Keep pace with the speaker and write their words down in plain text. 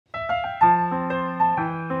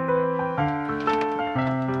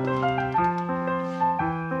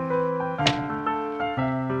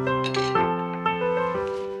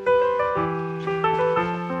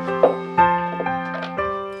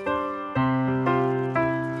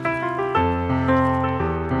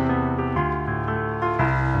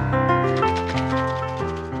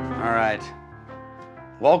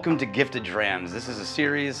Welcome to Gifted Drams. This is a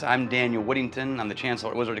series. I'm Daniel Whittington. I'm the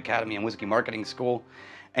Chancellor at Wizard Academy and Whiskey Marketing School.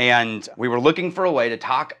 And we were looking for a way to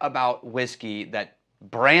talk about whiskey that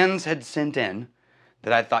brands had sent in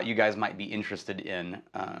that I thought you guys might be interested in.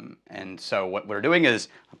 And so what we're doing is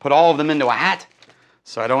put all of them into a hat.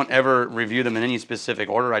 So I don't ever review them in any specific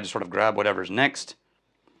order. I just sort of grab whatever's next.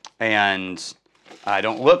 And I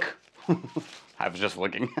don't look. I was just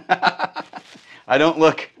looking. I don't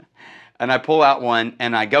look. And I pull out one,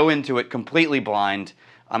 and I go into it completely blind.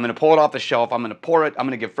 I'm going to pull it off the shelf. I'm going to pour it. I'm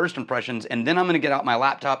going to give first impressions, and then I'm going to get out my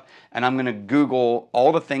laptop, and I'm going to Google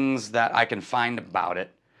all the things that I can find about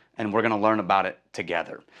it, and we're going to learn about it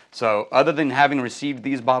together. So other than having received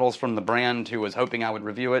these bottles from the brand who was hoping I would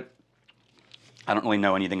review it, I don't really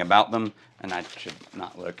know anything about them, and I should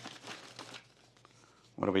not look.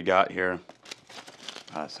 What do we got here?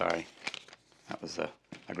 Sorry. That was,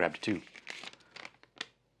 I grabbed two.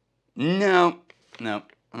 No, I'm not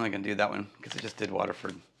going to do that one because I just did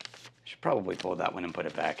Waterford. I should probably pull that one and put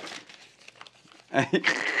it back.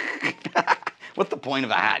 What's the point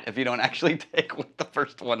of a hat if you don't actually take what the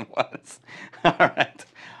first one was? All right,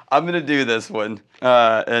 I'm going to do this one,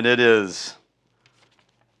 and it is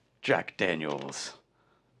Jack Daniel's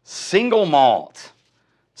Single Malt.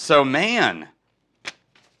 So man,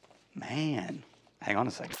 hang on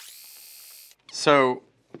a second. So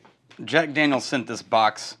Jack Daniel's sent this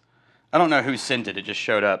box. I don't know who sent it, it just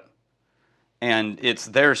showed up. And it's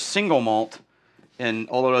their single malt in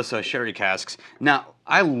Oloroso sherry casks. Now,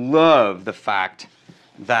 I love the fact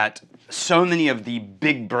that so many of the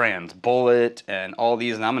big brands, Bullet and all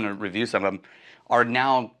these, and I'm going to review some of them, are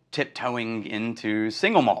now tiptoeing into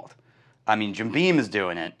single malt. I mean, Jim Beam is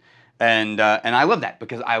doing it. And I love that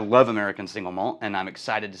because I love American single malt, and I'm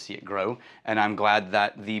excited to see it grow. And I'm glad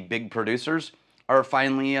that the big producers are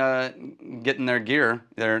finally getting their gear,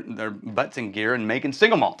 their butts in gear and making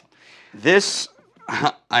single malt. This,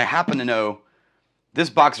 I happen to know, this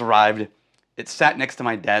box arrived. It sat next to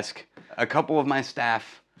my desk. A couple of my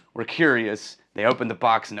staff were curious. They opened the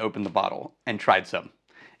box and opened the bottle and tried some.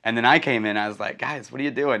 And then I came in, I was like, guys, what are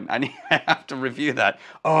you doing? I have to review that.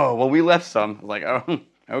 Oh, well, we left some. I was like, oh,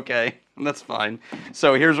 okay, that's fine.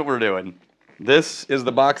 So here's what we're doing. This is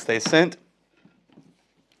the box they sent.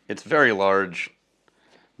 It's very large.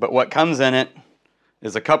 But what comes in it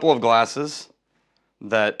is a couple of glasses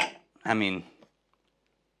that, I mean,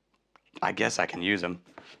 I guess I can use them.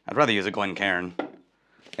 I'd rather use a Glencairn.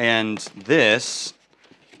 And this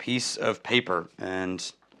piece of paper,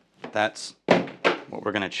 and that's what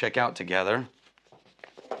we're going to check out together.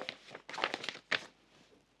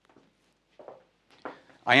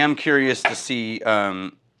 I am curious to see how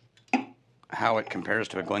it compares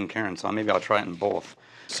to a Glencairn, so maybe I'll try it in both.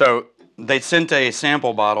 So they sent a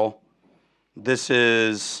sample bottle. This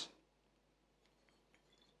is,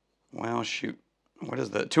 well, shoot, what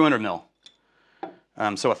is the 200 mil?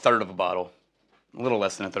 So a third of a bottle, a little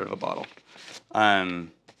less than a third of a bottle.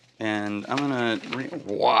 And I'm gonna read.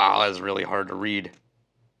 Wow, that's really hard to read.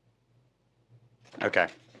 Okay,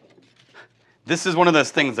 this is one of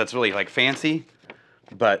those things that's really like fancy,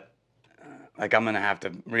 but like I'm gonna have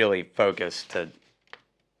to really focus to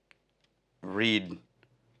read.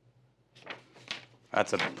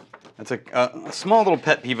 That's a small little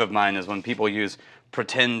pet peeve of mine is when people use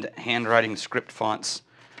pretend handwriting script fonts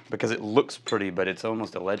because it looks pretty, but it's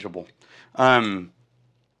almost illegible. Okay,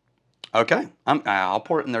 I'll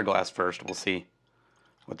pour it in their glass first. We'll see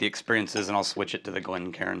what the experience is, and I'll switch it to the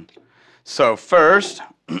Glencairn. So first,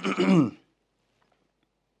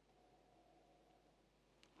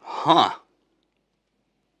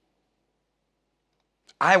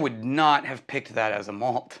 I would not have picked that as a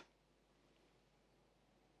malt.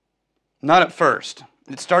 Not at first.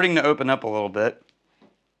 It's starting to open up a little bit.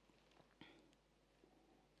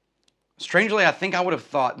 Strangely, I think I would have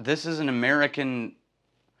thought this is an American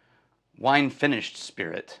wine finished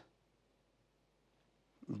spirit.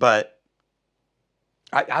 But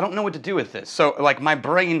I don't know what to do with this. So, like, my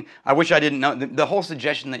brain, I wish I didn't know. The whole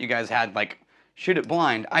suggestion that you guys had, like, shoot it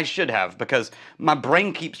blind, I should have, because my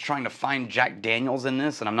brain keeps trying to find Jack Daniel's in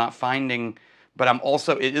this, and I'm not finding, but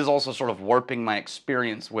it is also sort of warping my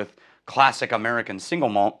experience with classic American single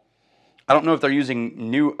malt. I don't know if they're using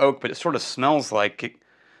new oak, but it sort of smells like it.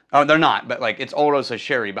 Oh, they're not, but like it's Oloroso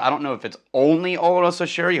sherry, but I don't know if it's only Oloroso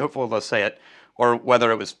sherry, hopefully they'll say it, or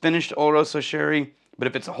whether it was finished Oloroso sherry, but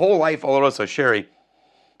if it's a whole life Oloroso sherry,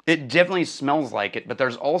 it definitely smells like it, but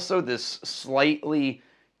there's also this slightly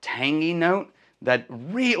tangy note that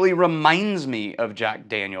really reminds me of Jack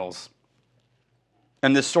Daniel's.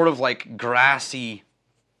 And this sort of like grassy,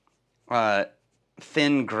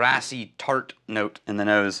 thin, grassy, tart note in the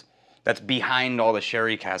nose. that's behind all the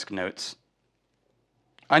sherry cask notes.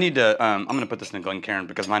 I need to, I'm going to put this in a Glencairn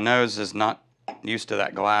because my nose is not used to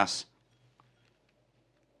that glass.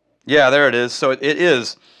 Yeah, there it is. So it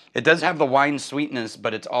is. It does have the wine sweetness,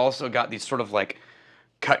 but it's also got these sort of like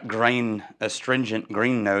cut grain, astringent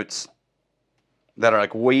green notes that are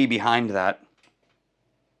like way behind that.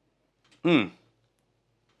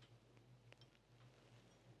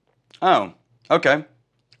 Oh, okay.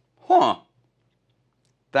 Huh.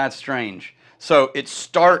 That's strange. So it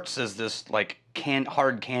starts as this like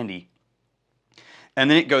hard candy, and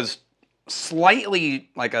then it goes slightly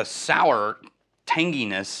like a sour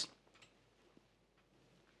tanginess,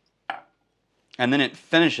 and then it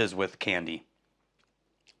finishes with candy.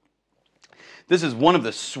 This is one of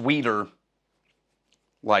the sweeter,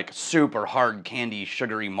 like super hard candy,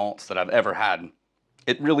 sugary malts that I've ever had.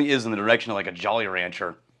 It really is in the direction of like a Jolly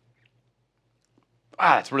Rancher.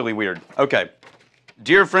 Ah, it's really weird. Okay.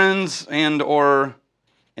 Dear friends and or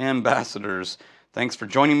ambassadors, thanks for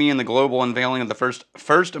joining me in the global unveiling of the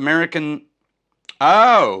first American...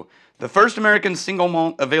 Oh, the first American single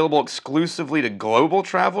malt available exclusively to global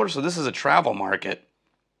travelers. So this is a travel market.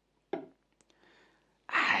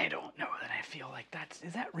 I don't know that I feel like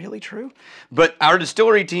is that really true? But our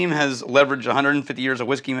distillery team has leveraged 150 years of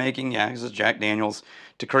whiskey making, yeah, this is Jack Daniel's,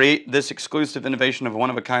 to create this exclusive innovation of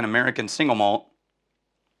one-of-a-kind American single malt.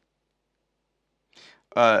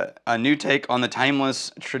 A new take on the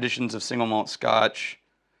timeless traditions of single malt Scotch.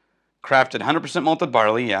 Crafted 100% malted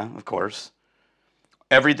barley, yeah, of course.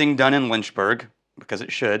 Everything done in Lynchburg, because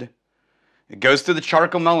it should. It goes through the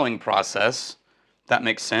charcoal mellowing process. That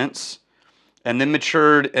makes sense. And then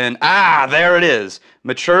matured in, there it is.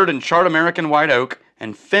 Matured in charred American white oak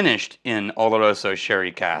and finished in Oloroso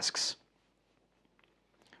sherry casks.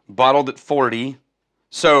 Bottled at 40.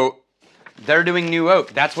 So they're doing new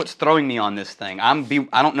oak. That's what's throwing me on this thing. I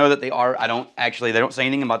don't know that they are. They don't say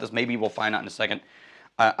anything about this. Maybe we'll find out in a second.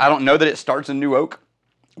 I don't know that it starts in new oak,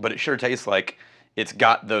 but it sure tastes like it's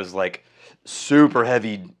got those like super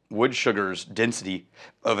heavy wood sugars density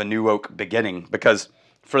of a new oak beginning. Because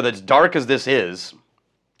for as dark as this is,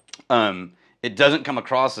 it doesn't come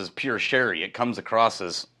across as pure sherry. It comes across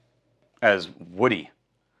as woody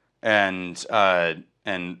and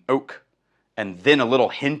oak. And then a little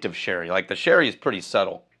hint of sherry. Like the sherry is pretty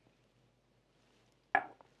subtle.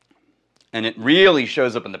 And it really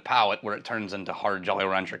shows up in the palate where it turns into hard Jolly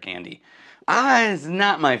Rancher candy. It's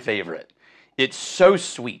not my favorite. It's so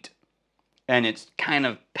sweet. And it's kind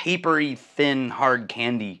of papery, thin, hard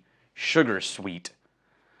candy, sugar sweet.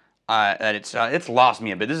 That it's lost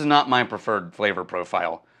me a bit. This is not my preferred flavor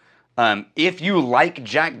profile. If you like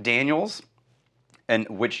Jack Daniel's, and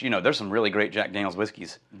which, there's some really great Jack Daniel's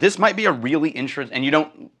whiskeys. This might be a really interesting, and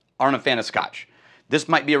you aren't a fan of Scotch. This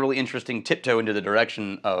might be a really interesting tiptoe into the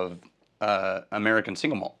direction of American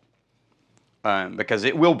single malt. Because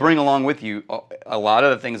it will bring along with you a lot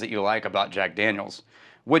of the things that you like about Jack Daniel's,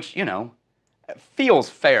 which, feels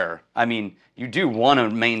fair. I mean, you do want to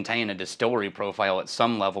maintain a distillery profile at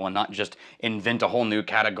some level and not just invent a whole new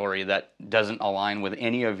category that doesn't align with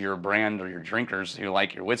any of your brand or your drinkers who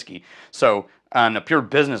like your whiskey. So on a pure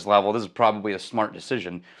business level, this is probably a smart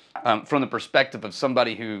decision. From the perspective of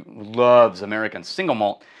somebody who loves American single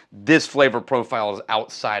malt, this flavor profile is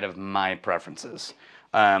outside of my preferences.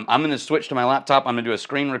 I'm going to switch to my laptop. I'm going to do a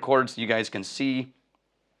screen record so you guys can see.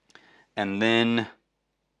 And then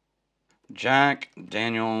Jack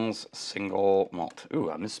Daniel's single malt. Ooh,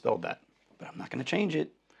 I misspelled that, but I'm not going to change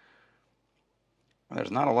it.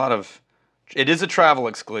 There's not a lot of... It is a travel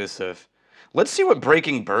exclusive. Let's see what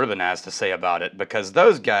Breaking Bourbon has to say about it, because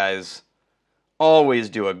those guys always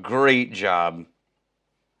do a great job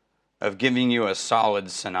of giving you a solid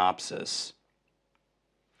synopsis.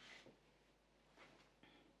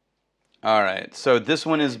 All right, so this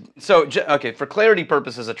one is... okay, for clarity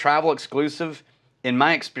purposes, a travel exclusive, in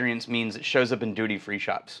my experience, means it shows up in duty-free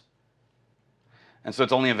shops. And so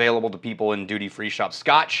it's only available to people in duty-free shops.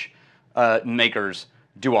 Scotch makers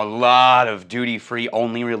do a lot of duty-free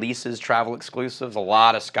only releases, travel exclusives. A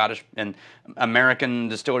lot of Scottish and American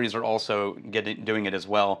distilleries are also doing it as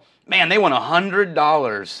well. Man, they want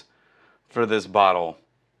 $100 for this bottle.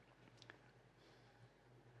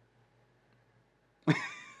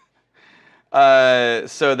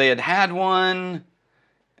 So they had one.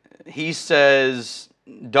 He says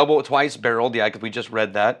twice barreled. Yeah, because we just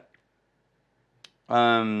read that.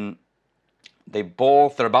 They're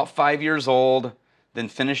about 5 years old, then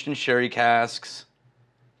finished in sherry casks.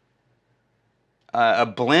 A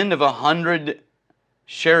blend of 100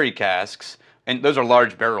 sherry casks, and those are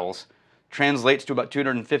large barrels, translates to about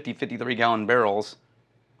 250 53-gallon barrels.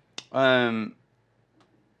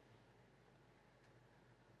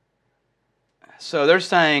 So they're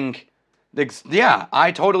saying, yeah,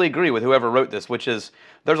 I totally agree with whoever wrote this, which is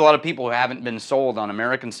there's a lot of people who haven't been sold on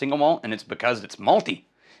American single malt, and it's because it's malty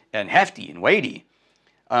and hefty and weighty.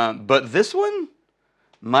 But this one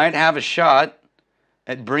might have a shot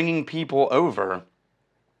at bringing people over.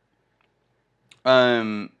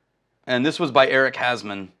 And this was by Eric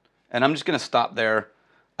Hasman, and I'm just going to stop there.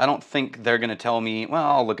 I don't think they're going to tell me. Well,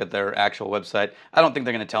 I'll look at their actual website. I don't think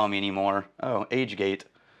they're going to tell me anymore. Oh, AgeGate.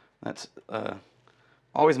 That's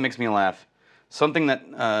always makes me laugh. Something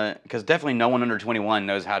that, because definitely no one under 21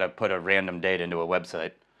 knows how to put a random date into a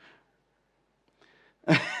website.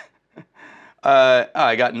 Oh,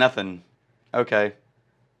 I got nothing. Okay.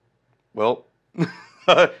 Well,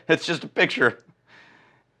 it's just a picture.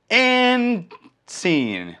 And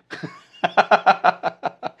scene.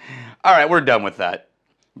 All right, we're done with that.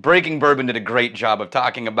 Breaking Bourbon did a great job of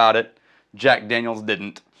talking about it. Jack Daniels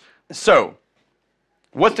didn't. So,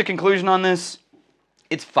 what's the conclusion on this?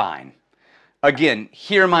 It's fine. Again,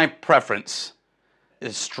 here my preference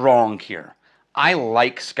is strong here. I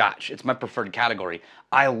like Scotch. It's my preferred category.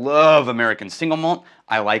 I love American single malt.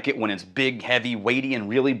 I like it when it's big, heavy, weighty, and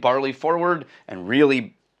really barley forward, and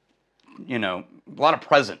really, a lot of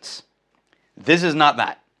presence. This is not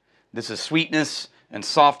that. This is sweetness and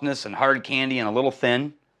softness and hard candy and a little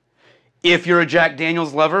thin. If you're a Jack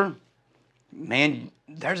Daniels lover, man,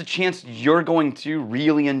 there's a chance you're going to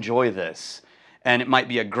really enjoy this. And it might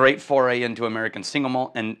be a great foray into American single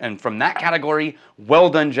malt. And from that category, well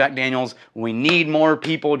done, Jack Daniels. We need more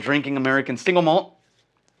people drinking American single malt.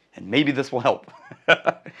 And maybe this will help.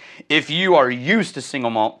 If you are used to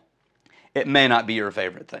single malt, it may not be your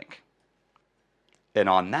favorite thing. And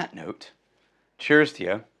on that note, cheers to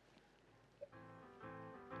you.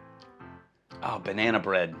 Oh, banana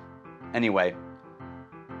bread. Anyway,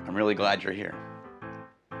 I'm really glad you're here.